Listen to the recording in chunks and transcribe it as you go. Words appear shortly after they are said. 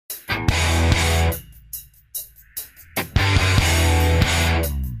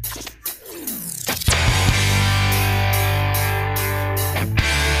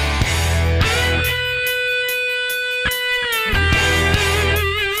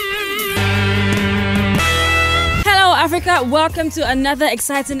Africa, welcome to another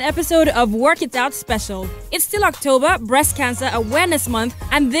exciting episode of Work It Out Special. It's still October, Breast Cancer Awareness Month,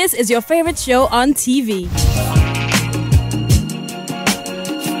 and this is your favorite show on TV.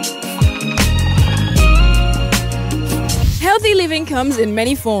 Healthy living comes in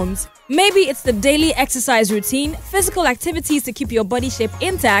many forms. Maybe it's the daily exercise routine, physical activities to keep your body shape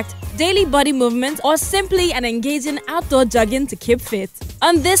intact, daily body movement, or simply an engaging outdoor jogging to keep fit.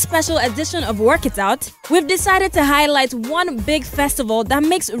 On this special edition of Work It Out, we've decided to highlight one big festival that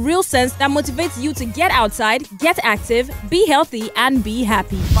makes real sense, that motivates you to get outside, get active, be healthy, and be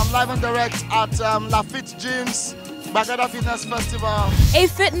happy. I'm live and direct at Lafitgym's Gbagada Fitness Festival. A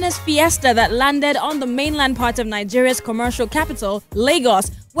fitness fiesta that landed on the mainland part of Nigeria's commercial capital,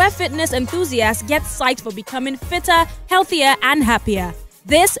 Lagos, where fitness enthusiasts get psyched for becoming fitter, healthier, and happier.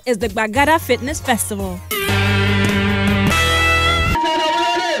 This is the Gbagada Fitness Festival.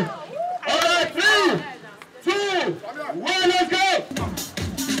 Alright, 3, 2, 1, let's go!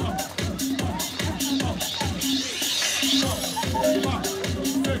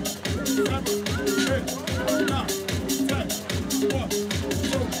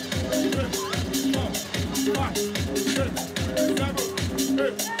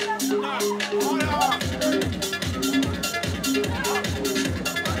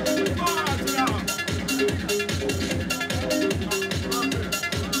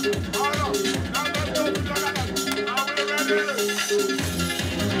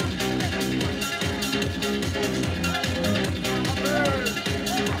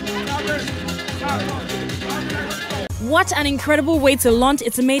 What an incredible way to launch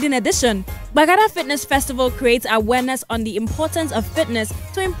its maiden edition! Gbagada Fitness Festival creates awareness on the importance of fitness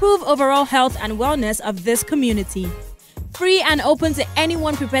to improve overall health and wellness of this community. Free and open to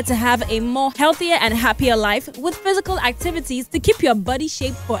anyone prepared to have a more healthier and happier life with physical activities to keep your body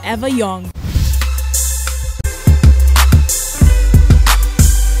shape forever young.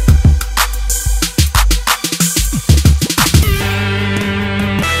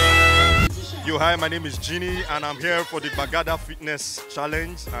 Hi, my name is Jeannie and I'm here for the Gbagada Fitness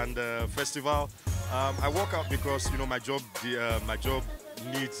Challenge and Festival. I work out because my job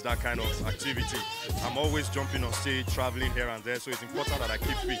needs that kind of activity. I'm always jumping on stage, traveling here and there, so it's important that I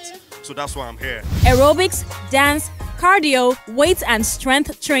keep fit. So that's why I'm here. Aerobics, dance, cardio, weight and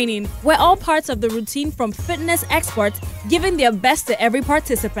strength training were all parts of the routine from fitness experts giving their best to every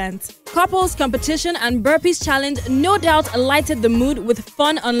participant. Couples competition and burpees challenge no doubt lighted the mood with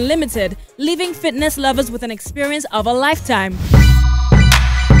fun unlimited, leaving fitness lovers with an experience of a lifetime.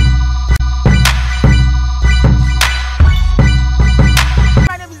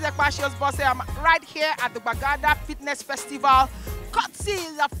 I'm right here at the Gbagada Fitness Festival. Courtesy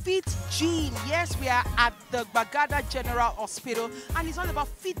Lafitgym. Yes, we are at the Gbagada General Hospital and it's all about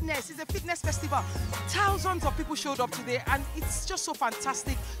fitness. It's a fitness festival. Thousands of people showed up today and it's just so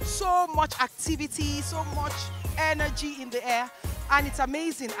fantastic. So much activity, so much energy in the air. And it's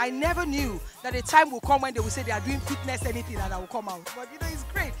amazing. I never knew that a time will come when they will say they are doing fitness, anything, and I will come out. But it's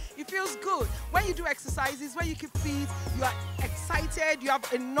great. It feels good. When you do exercises, when you keep fit, you are excited, you have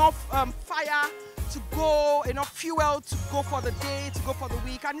enough fire to go, enough fuel to go for the day, to go for the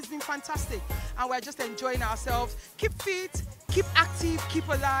week, and it's been fantastic. And we're just enjoying ourselves. Keep fit, keep active, keep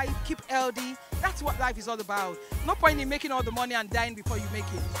alive, keep healthy. That's what life is all about. No point in making all the money and dying before you make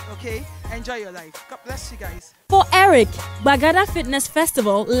it, okay? Enjoy your life. God bless you guys. For Eric, Gbagada Fitness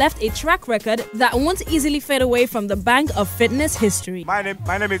Festival left a track record that won't easily fade away from the bank of fitness history. My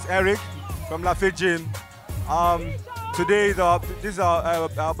name is Eric from Lafitgym. Today is this is our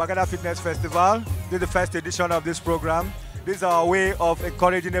Gbagada Fitness Festival. This is the first edition of this program. This is our way of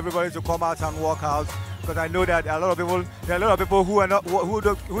encouraging everybody to come out and work out. Because I know that there are a lot of people who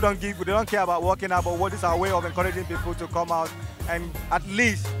don't care about working out, but what is our way of encouraging people to come out and at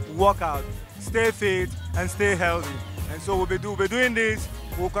least work out, stay fit and stay healthy. And so we'll be doing this.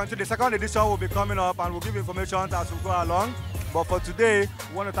 We'll continue. The second edition will be coming up and we'll give information as we go along. But for today,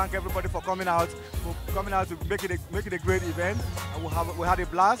 we want to thank everybody for coming out. For coming out to make it a great event. And we had a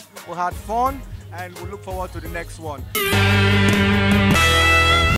blast, we had fun, and we look forward to the next one.